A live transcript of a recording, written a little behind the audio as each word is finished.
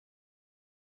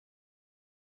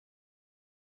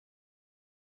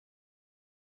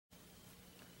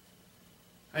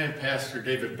I am Pastor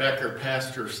David Becker,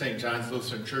 pastor of St. John's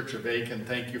Lutheran Church of Aitkin.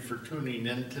 Thank you for tuning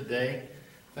in today.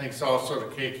 Thanks also to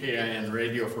KKIN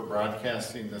Radio for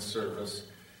broadcasting this service.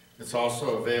 It's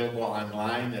also available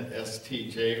online at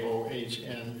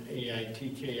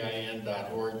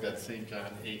stjohnAitkin.org. That's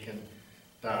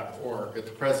stjohnaitkin.org. At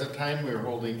the present time, we are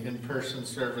holding in-person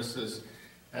services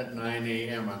at 9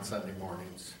 a.m. on Sunday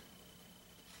mornings.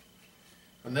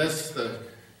 On this, the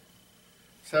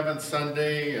seventh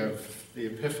Sunday of the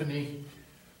Epiphany,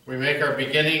 we make our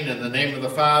beginning in the name of the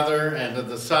Father, and of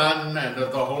the Son, and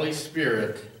of the Holy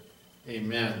Spirit.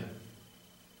 Amen.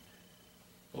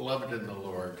 Beloved in the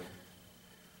Lord,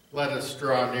 let us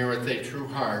draw near with a true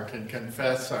heart and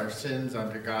confess our sins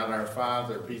unto God our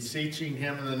Father, beseeching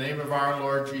him in the name of our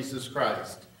Lord Jesus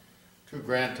Christ to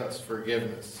grant us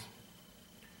forgiveness.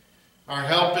 Our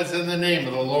help is in the name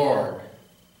of the Lord,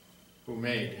 who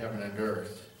made heaven and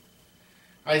earth.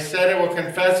 I said, I will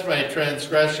confess my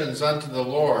transgressions unto the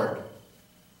Lord,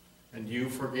 and you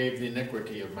forgave the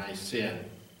iniquity of my sin.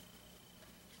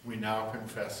 We now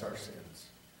confess our sins.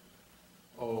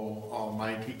 O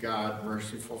Almighty God,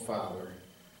 merciful Father,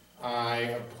 I,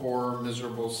 a poor,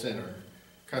 miserable sinner,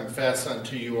 confess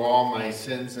unto you all my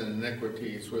sins and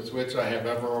iniquities with which I have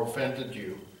ever offended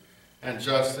you, and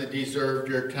justly deserved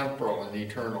your temporal and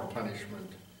eternal punishment.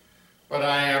 But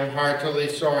I am heartily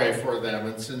sorry for them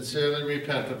and sincerely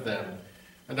repent of them.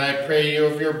 And I pray you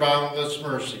of your boundless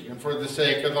mercy, and for the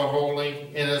sake of the holy,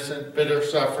 innocent, bitter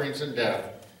sufferings and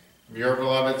death of your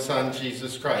beloved Son,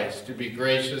 Jesus Christ, to be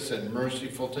gracious and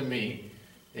merciful to me,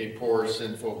 a poor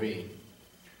sinful being.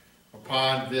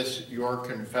 Upon this your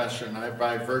confession, I,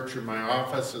 by virtue of my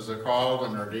office as a called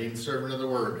and ordained servant of the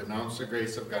Word, announce the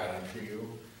grace of God unto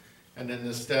you. And in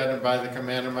the stead and by the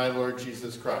command of my Lord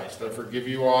Jesus Christ, I forgive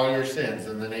you all your sins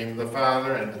in the name of the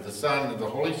Father, and of the Son, and of the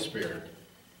Holy Spirit.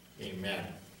 Amen.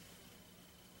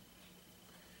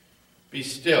 Be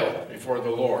still before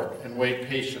the Lord, and wait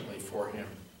patiently for him.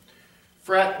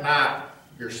 Fret not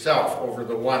yourself over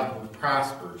the one who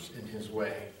prospers in his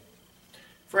way.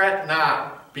 Fret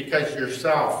not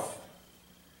yourself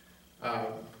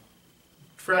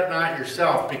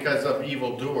because of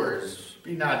evildoers.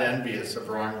 Be not envious of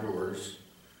wrongdoers,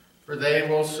 for they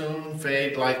will soon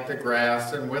fade like the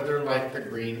grass and wither like the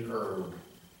green herb.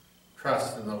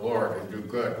 Trust in the Lord and do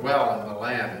good, dwell in the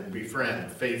land and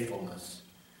befriend faithfulness.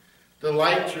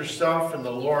 Delight yourself in the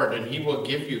Lord, and he will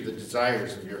give you the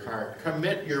desires of your heart.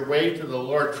 Commit your way to the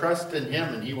Lord, trust in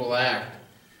him, and he will act.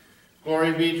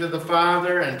 Glory be to the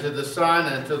Father, and to the Son,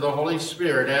 and to the Holy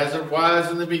Spirit, as it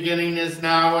was in the beginning, is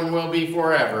now, and will be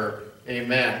forever.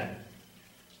 Amen.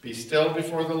 Be still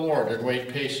before the Lord and wait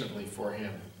patiently for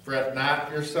him. Fret not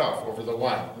yourself over the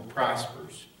one who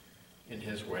prospers in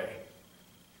his way.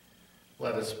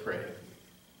 Let us pray.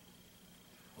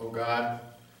 O God,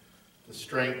 the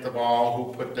strength of all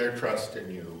who put their trust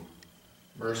in you,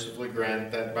 mercifully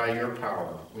grant that by your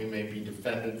power we may be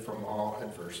defended from all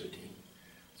adversity.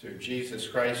 Through Jesus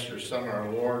Christ, your Son,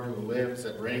 our Lord, who lives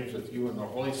and reigns with you in the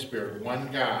Holy Spirit,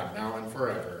 one God, now and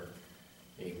forever.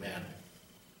 Amen.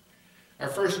 Our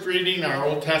first reading, our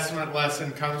Old Testament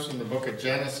lesson, comes from the book of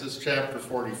Genesis, chapter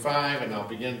 45, and I'll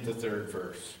begin at the 3rd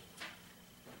verse.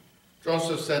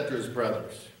 Joseph said to his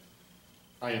brothers,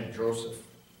 I am Joseph.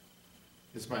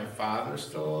 Is my father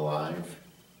still alive?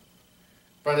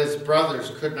 But his brothers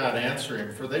could not answer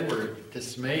him, for they were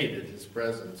dismayed at his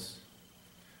presence.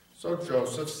 So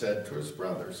Joseph said to his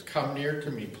brothers, Come near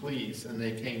to me, please. And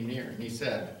they came near, and he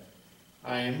said,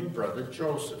 I am your brother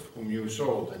Joseph, whom you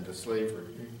sold into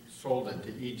slavery, sold into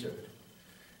Egypt.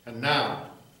 And now,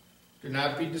 do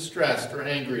not be distressed or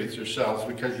angry with yourselves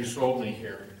because you sold me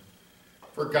here.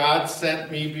 For God sent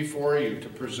me before you to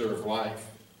preserve life.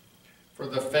 For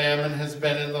the famine has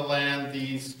been in the land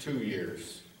these 2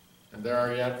 years, and there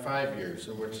are yet 5 years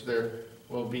in which there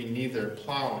will be neither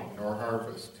plowing nor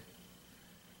harvest.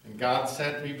 And God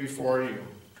sent me before you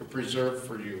to preserve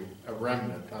for you a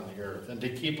remnant on the earth, and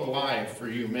to keep alive for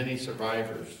you many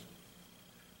survivors.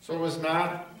 So it was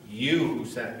not you who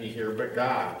sent me here, but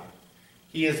God.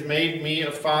 He has made me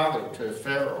a father to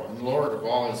Pharaoh, and Lord of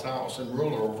all his house, and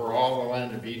ruler over all the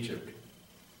land of Egypt.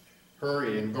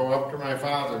 Hurry and go up to my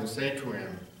father and say to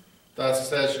him, Thus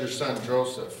says your son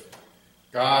Joseph,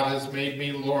 God has made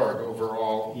me Lord over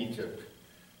all Egypt.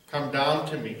 Come down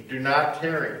to me, do not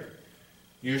tarry.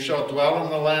 You shall dwell in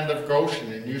the land of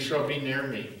Goshen, and you shall be near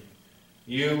me,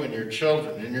 you and your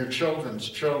children, and your children's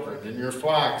children, and your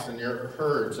flocks, and your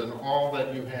herds, and all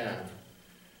that you have.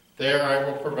 There I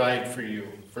will provide for you,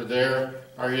 for there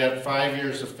are yet 5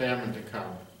 years of famine to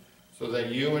come, so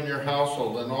that you and your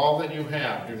household and all that you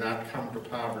have do not come to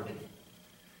poverty.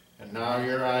 And now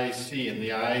your eyes see, and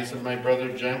the eyes of my brother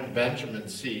Benjamin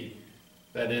see,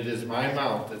 that it is my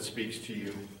mouth that speaks to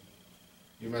you.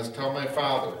 You must tell my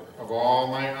father of all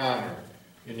my honor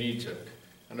in Egypt,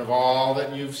 and of all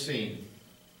that you've seen.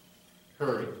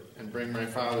 Hurry and bring my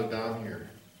father down here."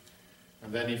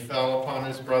 And then he fell upon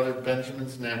his brother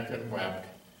Benjamin's neck and wept.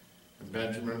 And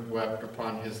Benjamin wept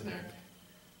upon his neck.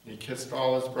 And he kissed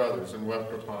all his brothers and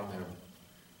wept upon them.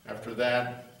 After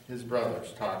that, his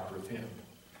brothers talked with him.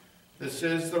 This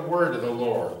is the word of the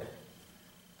Lord.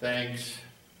 Thanks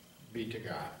be to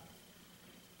God.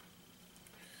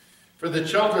 For the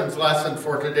children's lesson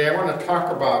for today, I want to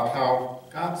talk about how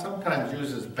God sometimes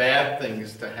uses bad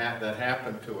things that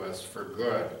happen to us for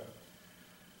good.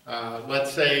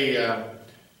 Let's say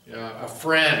a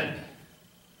friend,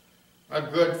 a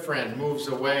good friend, moves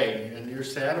away, and you're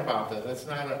sad about that. That's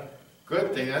not a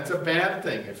good thing. That's a bad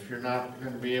thing if you're not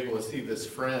going to be able to see this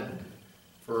friend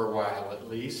for a while at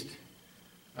least.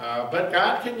 But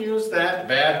God can use that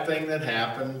bad thing that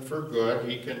happened for good.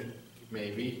 He can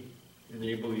maybe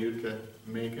enable you to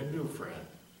make a new friend.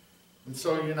 And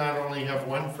so you not only have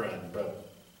one friend, but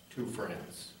two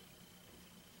friends.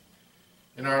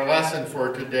 In our lesson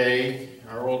for today,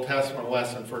 our Old Testament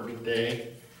lesson for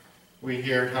today, we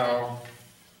hear how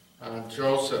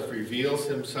Joseph reveals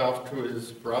himself to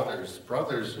his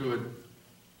brothers who had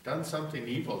done something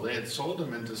evil. They had sold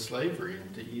him into slavery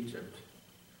into Egypt.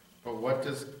 But what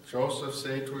does Joseph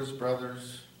say to his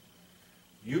brothers?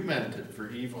 You meant it for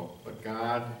evil, but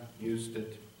God used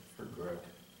it for good.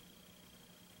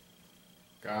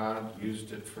 God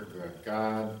used it for good.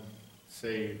 God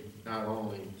saved not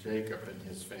only Jacob and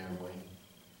his family,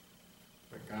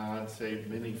 but God saved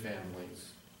many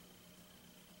families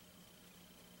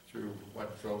through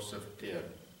what Joseph did.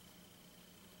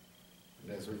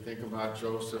 And as we think about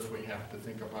Joseph, we have to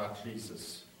think about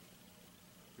Jesus.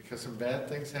 Because some bad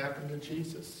things happened to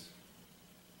Jesus.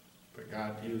 But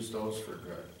God used those for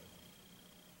good.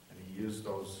 And he used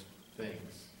those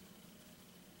things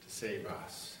to save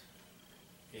us.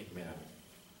 Amen.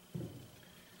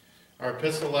 Our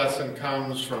epistle lesson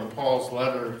comes from Paul's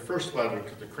first letter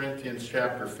to the Corinthians,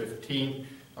 chapter 15.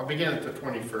 I'll begin at the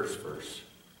 21st verse.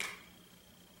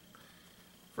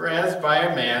 For as by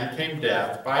a man came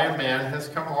death, by a man has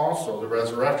come also the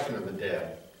resurrection of the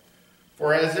dead.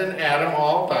 For as in Adam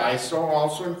all die, so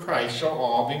also in Christ shall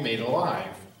all be made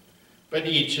alive. But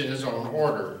each in his own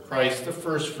order. Christ the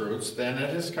firstfruits, then at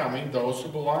his coming those who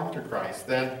belong to Christ.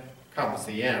 Then comes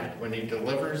the end, when he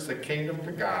delivers the kingdom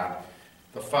to God,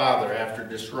 the Father, after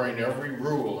destroying every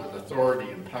rule and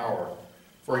authority and power.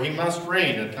 For he must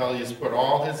reign until he has put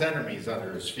all his enemies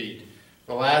under his feet.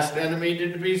 The last enemy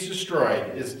to be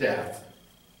destroyed is death.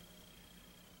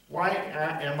 Why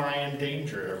am I in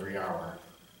danger every hour?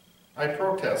 I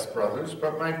protest, brothers,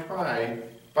 but by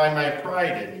my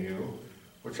pride in you,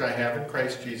 which I have in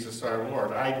Christ Jesus our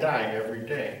Lord, I die every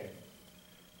day.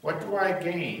 What do I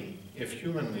gain, if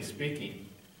humanly speaking?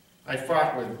 I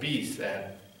fought with beasts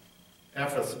at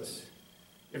Ephesus.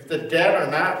 If the dead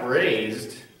are not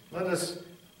raised, let us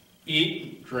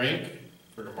eat, drink,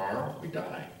 for tomorrow we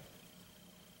die.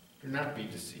 Do not be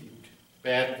deceived.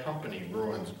 Bad company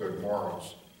ruins good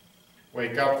morals.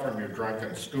 Wake up from your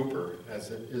drunken stupor,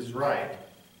 as it is right,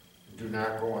 and do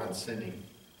not go on sinning.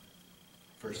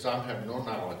 For some have no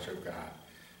knowledge of God.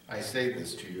 I say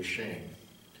this to your shame.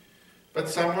 But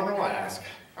someone will ask,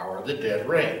 how are the dead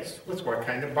raised? With what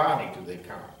kind of body do they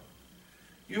come?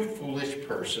 You foolish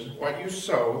person, what you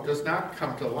sow does not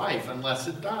come to life unless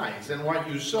it dies, and what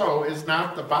you sow is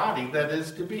not the body that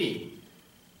is to be,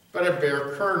 but a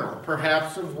bare kernel,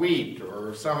 perhaps of wheat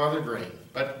or some other grain.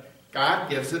 But God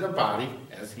gives it a body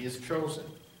as he has chosen,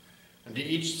 and to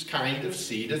each kind of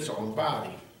seed its own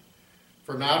body.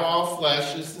 For not all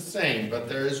flesh is the same, but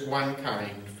there is one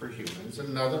kind for humans,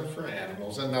 another for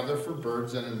animals, another for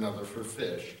birds, and another for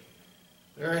fish.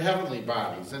 There are heavenly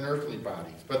bodies and earthly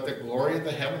bodies, but the glory of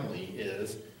the heavenly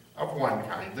is of one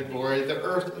kind, the glory of the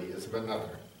earthly is of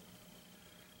another.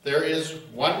 There is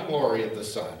one glory of the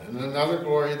sun, and another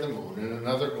glory of the moon, and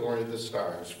another glory of the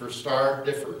stars, for star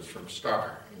differs from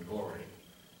star in glory.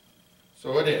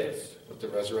 So it is with the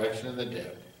resurrection of the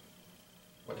dead.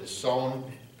 What is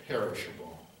sown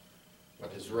perishable,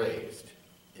 what is raised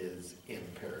is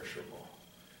imperishable.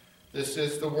 This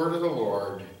is the word of the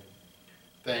Lord.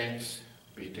 Thanks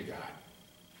be to God.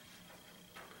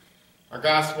 Our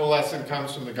gospel lesson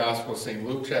comes from the Gospel of St.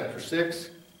 Luke, chapter 6.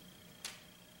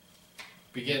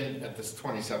 Begin at this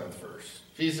 27th verse.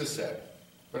 Jesus said,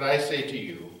 "But I say to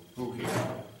you who hear,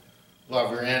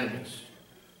 love your enemies.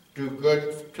 Do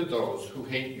good to those who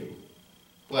hate you.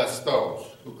 Bless those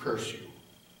who curse you.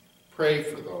 Pray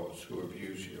for those who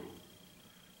abuse you.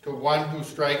 To one who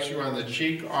strikes you on the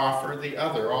cheek, offer the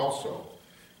other also.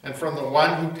 And from the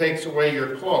one who takes away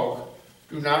your cloak,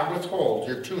 do not withhold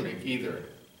your tunic either.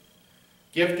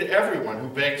 Give to everyone who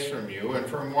begs from you, and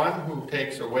from one who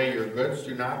takes away your goods,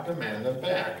 do not demand them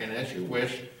back. And as you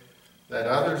wish that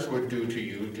others would do to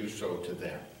you, do so to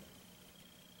them.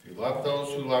 If you love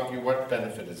those who love you, what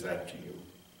benefit is that to you?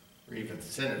 For even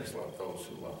sinners love those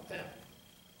who love them.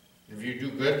 If you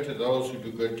do good to those who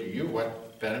do good to you,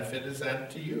 what benefit is that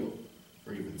to you?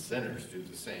 For even sinners do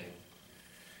the same.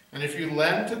 And if you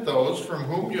lend to those from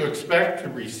whom you expect to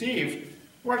receive,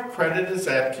 what credit is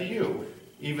that to you?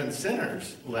 Even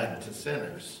sinners lend to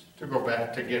sinners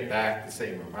to get back the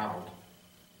same amount.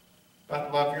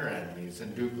 But love your enemies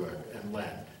and do good and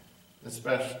lend,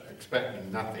 especially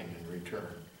expecting nothing in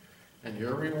return. And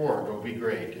your reward will be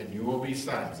great, and you will be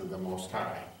sons of the Most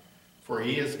High. For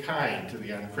he is kind to the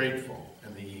ungrateful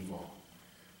and the evil.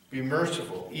 Be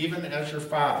merciful, even as your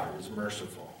Father is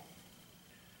merciful.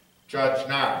 Judge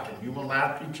not, and you will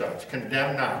not be judged.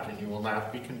 Condemn not, and you will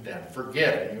not be condemned.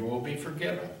 Forgive, and you will be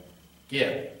forgiven.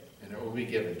 Give, and it will be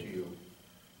given to you.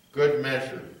 Good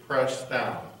measure, pressed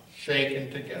down,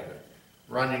 shaken together,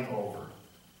 running over,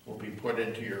 will be put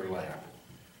into your lap.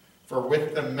 For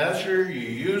with the measure you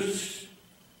use,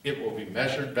 it will be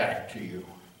measured back to you.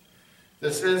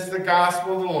 This is the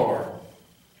gospel of the Lord.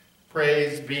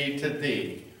 Praise be to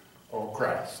thee, O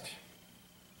Christ.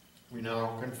 We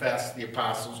now confess the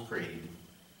Apostles' Creed.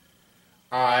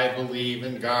 I believe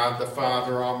in God the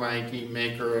Father Almighty,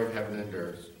 maker of heaven and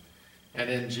earth, and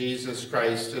in Jesus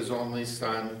Christ, his only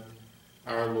Son,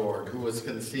 our Lord, who was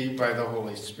conceived by the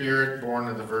Holy Spirit, born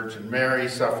of the Virgin Mary,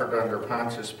 suffered under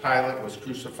Pontius Pilate, was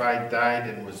crucified, died,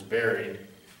 and was buried.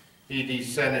 He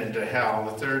descended into hell.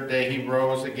 The third day he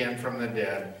rose again from the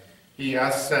dead. He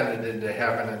ascended into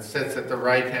heaven and sits at the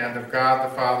right hand of God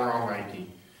the Father Almighty.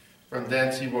 From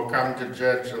thence he will come to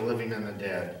judge the living and the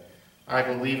dead. I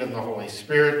believe in the Holy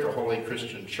Spirit, the holy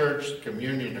Christian church, the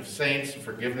communion of saints, the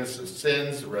forgiveness of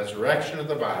sins, the resurrection of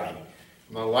the body,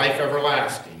 and the life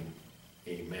everlasting.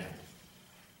 Amen.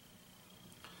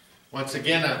 Once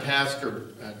again, I'm Pastor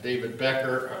David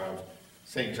Becker of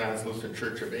St. John's Lutheran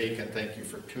Church of Aitkin. Thank you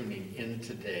for tuning in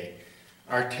today.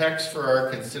 Our text for our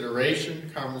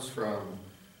consideration comes from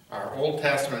our Old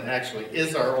Testament, actually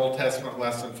is our Old Testament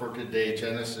lesson for today,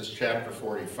 Genesis chapter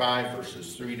 45,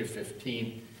 verses 3 to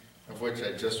 15, of which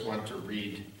I just want to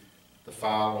read the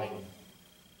following.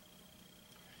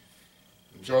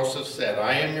 Joseph said,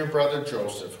 I am your brother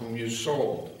Joseph, whom you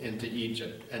sold into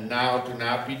Egypt. And now do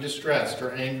not be distressed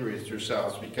or angry with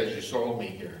yourselves because you sold me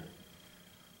here.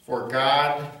 For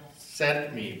God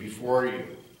sent me before you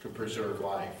to preserve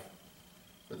life.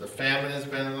 For the famine has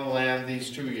been in the land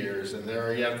these 2 years, and there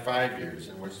are yet 5 years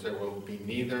in which there will be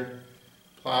neither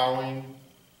plowing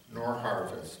nor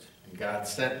harvest. And God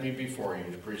sent me before you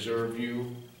to preserve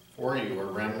you, for you, a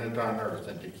remnant on earth,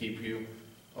 and to keep you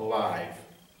alive.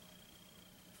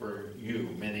 For you,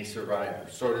 many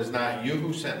survivors. So it is not you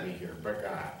who sent me here, but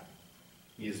God.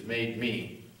 He has made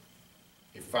me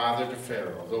a father to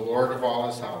Pharaoh, the Lord of all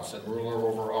his house, and ruler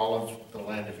over all of the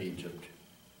land of Egypt.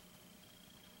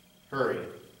 Hurry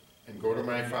and go to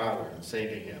my father and say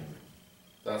to him,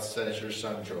 Thus says your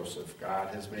son Joseph,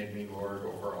 God has made me Lord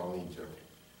over all Egypt.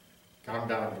 Come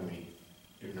down to me,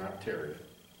 do not tarry.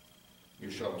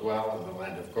 You shall dwell in the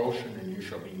land of Goshen, and you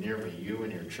shall be near me, you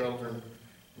and your children,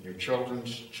 and your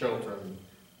children's children,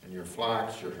 and your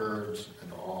flocks, your herds,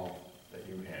 and all that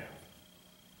you have.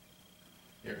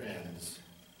 Here ends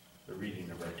the reading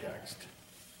of our text.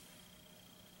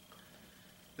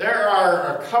 There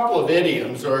are a couple of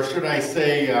idioms, or should I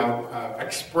say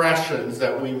expressions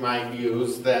that we might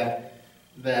use that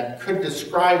could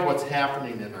describe what's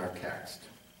happening in our text.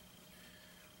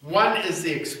 One is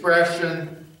the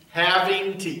expression,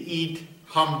 having to eat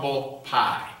humble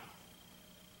pie.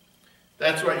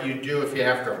 That's what you do if you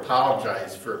have to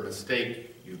apologize for a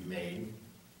mistake you've made.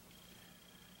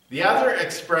 The other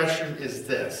expression is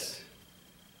this,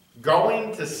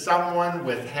 going to someone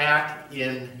with hat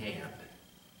in hand.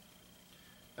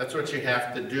 That's what you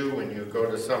have to do when you go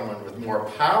to someone with more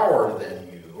power than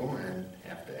you and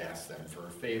have to ask them for a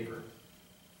favor.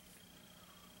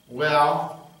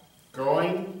 Well,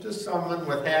 going to someone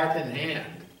with hat in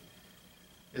hand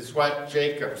is what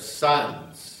Jacob's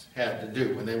sons had to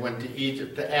do when they went to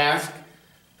Egypt, to ask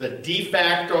the de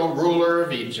facto ruler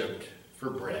of Egypt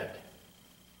for bread.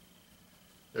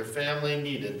 Their family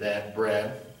needed that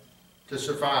bread to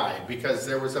survive because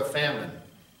there was a famine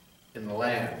in the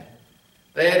land.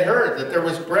 They had heard that there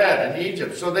was bread in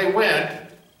Egypt, so they went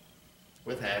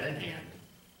with hat in hand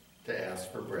to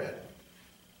ask for bread.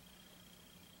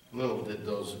 Little did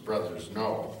those brothers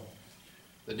know,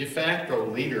 the de facto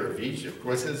leader of Egypt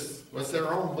was their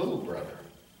own little brother.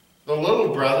 The little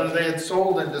brother they had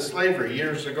sold into slavery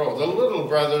years ago. The little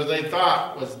brother they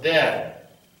thought was dead.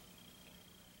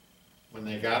 When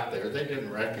they got there, they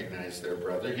didn't recognize their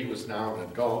brother. He was now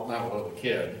an adult, not a little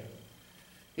kid.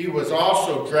 He was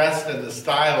also dressed in the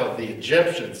style of the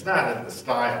Egyptians, not in the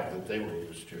style that they were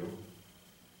used to.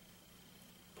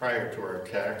 Prior to our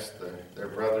text, their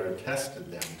brother had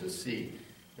tested them to see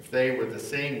if they were the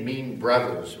same mean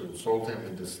brothers who had sold him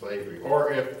into slavery,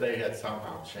 or if they had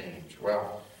somehow changed.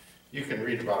 Well, you can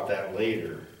read about that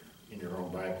later in your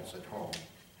own Bibles at home.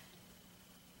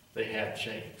 They had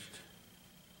changed.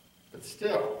 But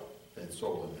still, they had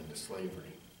sold him into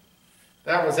slavery.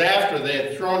 That was after they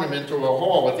had thrown him into a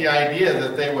hole with the idea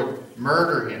that they would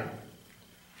murder him.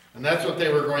 And that's what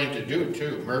they were going to do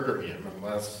too, murder him,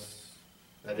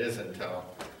 that is until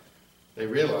they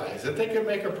realized that they could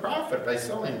make a profit by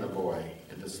selling the boy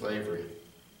into slavery.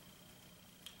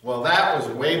 Well, that was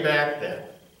way back then.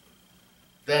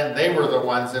 Then they were the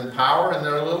ones in power and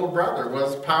their little brother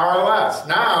was powerless.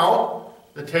 Now,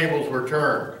 the tables were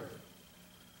turned.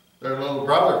 Their little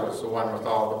brother was the one with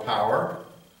all the power.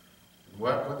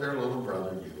 What would their little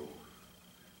brother do?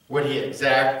 Would he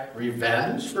exact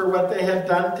revenge for what they had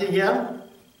done to him?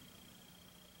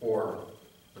 Or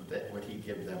would he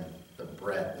give them the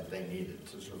bread that they needed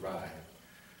to survive?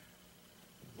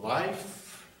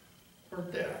 Life or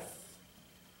death?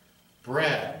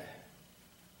 Bread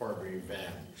or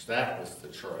revenge? That was the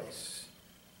choice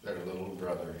their little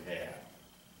brother had.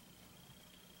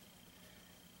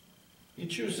 He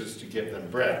chooses to give them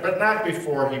bread, but not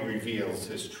before he reveals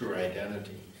his true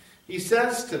identity. He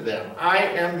says to them, I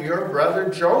am your brother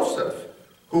Joseph,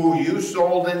 who you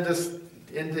sold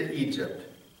into Egypt.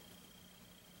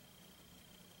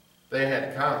 They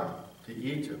had come to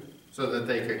Egypt so that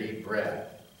they could eat bread.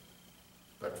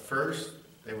 But first,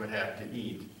 they would have to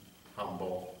eat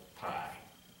humble pie.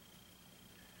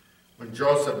 When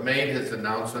Joseph made his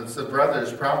announcements, the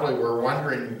brothers probably were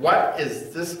wondering, what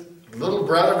is this little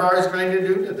brother of ours going to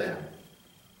do to them?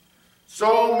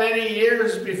 So many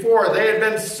years before, they had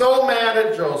been so mad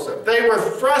at Joseph. They were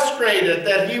frustrated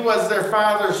that he was their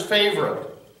father's favorite.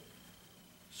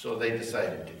 So they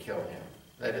decided to kill him.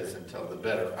 That is, until the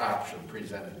better option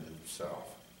presented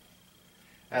itself.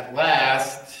 At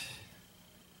last,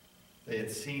 they had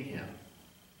seen him.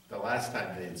 The last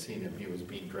time they had seen him, he was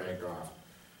being dragged off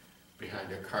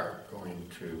behind a cart going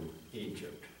to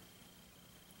Egypt.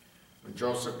 When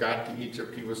Joseph got to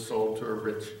Egypt, he was sold to a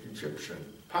rich Egyptian.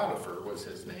 Potiphar was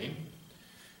his name.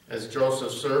 As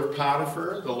Joseph served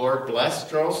Potiphar, the Lord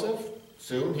blessed Joseph.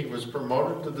 Soon he was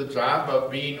promoted to the job of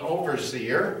being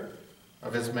overseer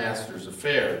of his master's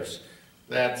affairs.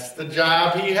 That's the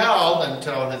job he held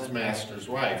until his master's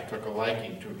wife took a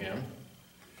liking to him.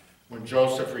 When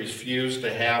Joseph refused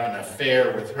to have an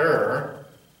affair with her,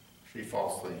 she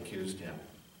falsely accused him.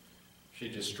 She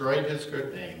destroyed his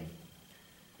good name,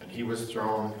 and he was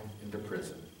thrown into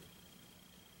prison.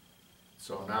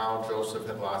 So now Joseph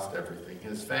had lost everything: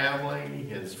 his family,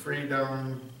 his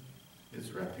freedom,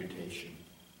 his reputation.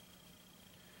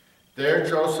 There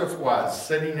Joseph was,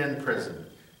 sitting in prison.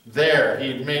 There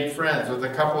he had made friends with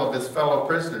a couple of his fellow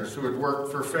prisoners who had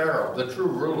worked for Pharaoh, the true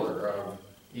ruler of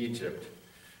Egypt.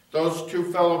 Those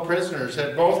two fellow prisoners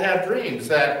had both had dreams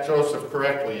that Joseph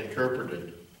correctly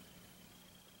interpreted.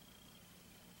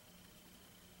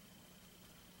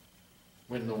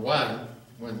 One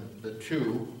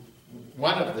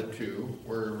of the two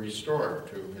were restored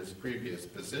to his previous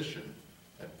position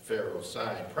at Pharaoh's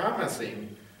side,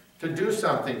 promising to do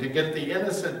something to get the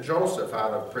innocent Joseph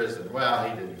out of prison. Well,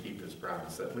 he didn't keep his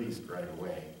promise, at least right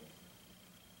away.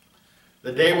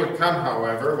 The day would come,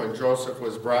 however, when Joseph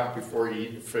was brought before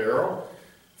Pharaoh.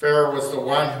 Pharaoh was the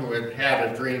one who had had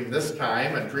a dream this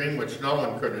time, a dream which no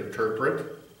one could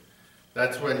interpret.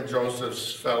 That's when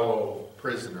Joseph's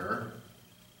former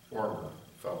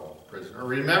fellow prisoner,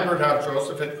 remembered how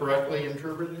Joseph had correctly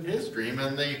interpreted his dream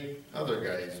and the other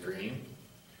guy's dream.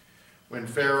 When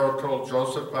Pharaoh told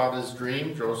Joseph about his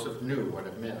dream, Joseph knew what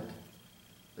it meant.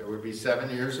 There would be 7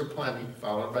 years of plenty,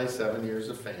 followed by 7 years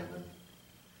of famine.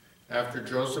 After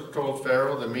Joseph told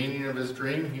Pharaoh the meaning of his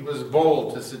dream, he was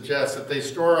bold to suggest that they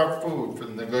store up food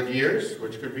from the good years,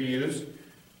 which could be used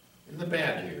in the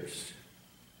bad years.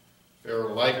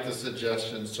 Pharaoh liked the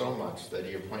suggestion so much that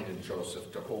he appointed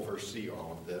Joseph to oversee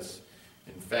all of this.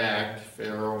 In fact,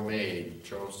 Pharaoh made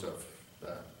Joseph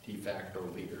the de facto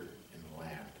leader in the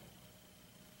land.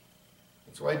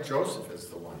 That's why Joseph is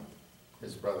the one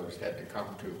his brothers had to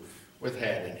come to with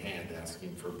hat in hand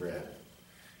asking for bread.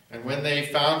 And when they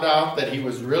found out that he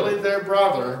was really their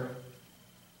brother,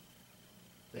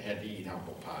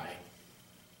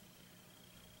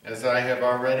 As I have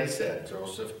already said,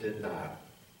 Joseph did not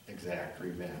exact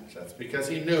revenge. That's because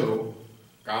he knew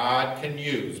God can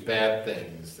use bad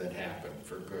things that happen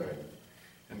for good.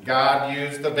 And God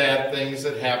used the bad things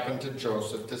that happened to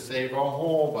Joseph to save a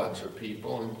whole bunch of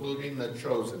people, including the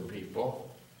chosen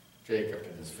people, Jacob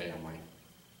and his family.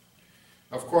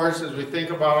 Of course, as we think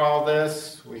about all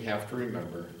this, we have to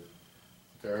remember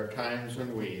there are times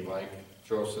when we, like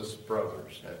Joseph's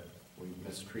brothers, we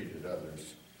mistreated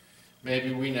others.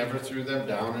 Maybe we never threw them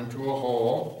down into a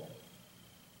hole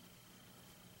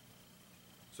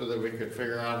so that we could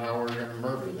figure out how we're going to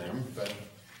murder them, but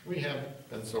we have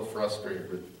been so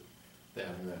frustrated with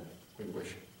them that we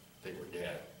wish they were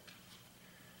dead.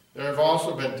 There have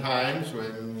also been times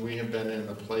when we have been in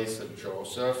the place of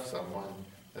Joseph, someone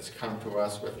has come to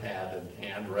us with hat in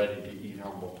hand, ready to eat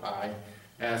humble pie,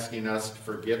 asking us to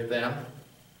forgive them.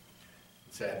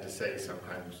 It's sad to say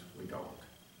sometimes we don't.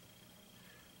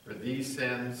 For these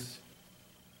sins,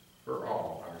 for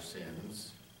all our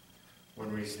sins,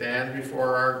 when we stand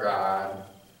before our God,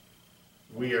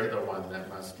 we are the one that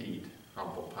must eat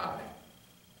humble pie.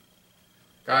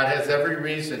 God has every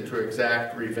reason to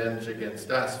exact revenge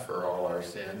against us for all our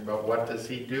sin, but what does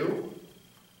he do?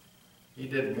 He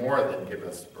did more than give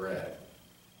us bread.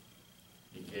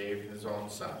 He gave his own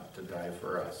son to die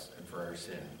for us and for our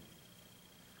sin.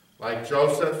 Like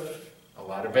Joseph, a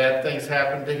lot of bad things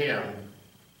happened to him,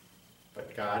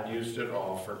 but God used it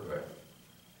all for good.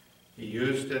 He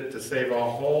used it to save a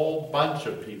whole bunch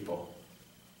of people,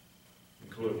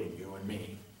 including you and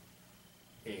me.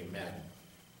 Amen.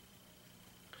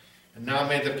 And now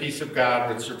may the peace of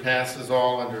God, which surpasses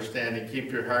all understanding,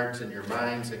 keep your hearts and your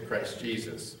minds in Christ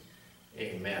Jesus.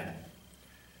 Amen.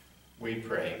 We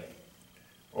pray.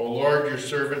 O Lord, your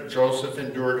servant Joseph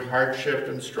endured hardship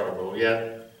and struggle,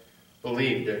 yet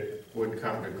believed it would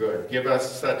come to good. Give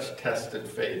us such tested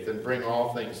faith and bring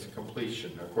all things to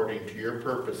completion according to your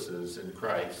purposes in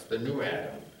Christ, the new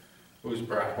Adam, who has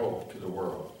brought hope to the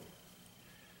world.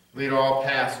 Lead all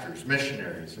pastors,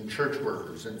 missionaries, and church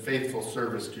workers in faithful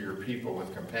service to your people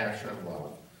with compassion and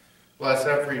love. Bless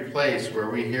every place where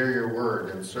we hear your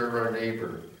word and serve our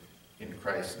neighbor in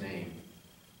Christ's name.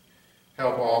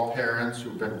 Help all parents who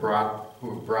have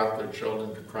brought their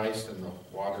children to Christ in the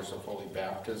waters of holy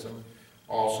baptism,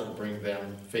 also to bring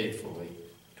them faithfully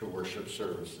to worship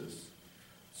services,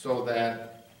 so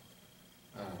that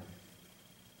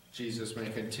Jesus may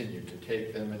continue to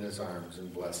take them in his arms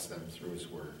and bless them through his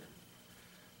word.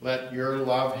 Let your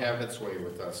love have its way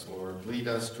with us, Lord. Lead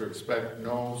us to expect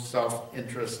no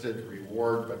self-interested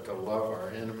reward, but to love our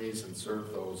enemies and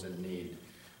serve those in need.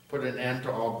 Put an end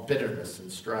to all bitterness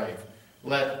and strife.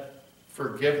 Let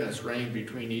forgiveness reign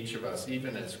between each of us,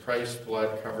 even as Christ's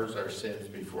blood covers our sins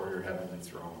before your heavenly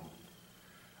throne.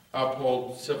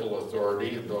 Uphold civil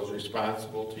authority and those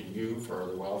responsible to you for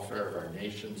the welfare of our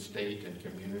nation, state, and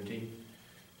community.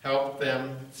 Help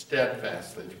them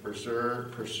steadfastly to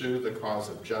pursue the cause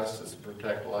of justice and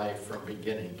protect life from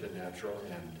beginning to natural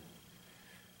end.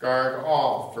 Guard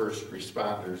all first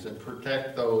responders and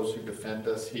protect those who defend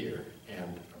us here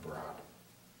and abroad.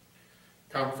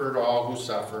 Comfort all who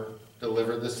suffer,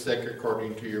 deliver the sick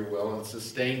according to your will, and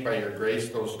sustain by your grace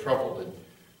those troubled in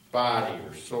body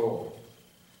or soul.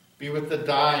 Be with the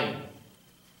dying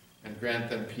and grant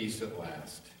them peace at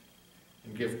last,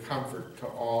 and give comfort to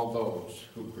all those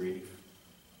who grieve.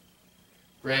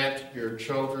 Grant your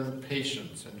children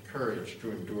patience and courage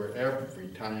to endure every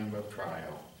time of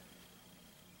trial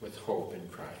with hope in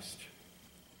Christ.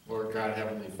 Lord God,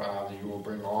 Heavenly Father, you will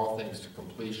bring all things to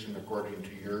completion according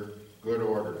to your good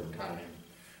order and time.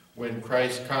 When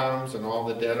Christ comes and all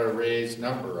the dead are raised,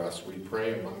 number us, we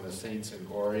pray, among the saints in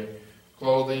glory,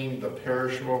 clothing the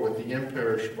perishable with the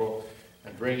imperishable,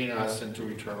 and bringing us into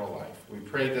eternal life. We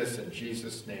pray this in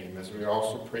Jesus' name, as we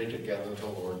also pray together the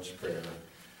Lord's Prayer.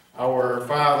 Our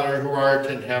Father, who art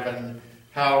in heaven,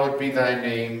 hallowed be thy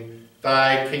name.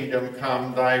 Thy kingdom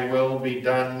come, thy will be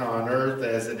done on earth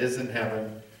as it is in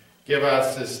heaven. Give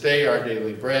us this day our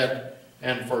daily bread,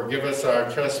 and forgive us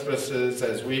our trespasses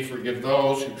as we forgive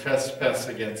those who trespass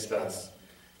against us.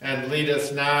 And lead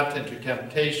us not into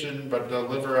temptation, but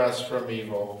deliver us from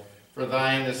evil. For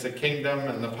thine is the kingdom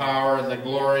and the power and the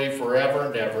glory forever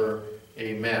and ever.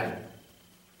 Amen.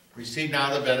 Receive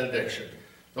now the benediction.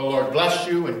 The Lord bless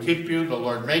you and keep you. The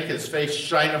Lord make his face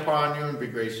shine upon you and be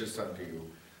gracious unto you.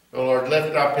 The Lord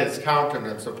lift up his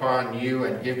countenance upon you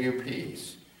and give you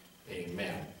peace.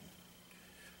 Amen.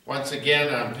 Once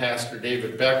again, I'm Pastor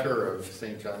David Becker of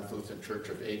St. John's Lutheran Church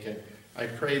of Aitkin. I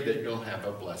pray that you'll have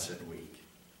a blessed week.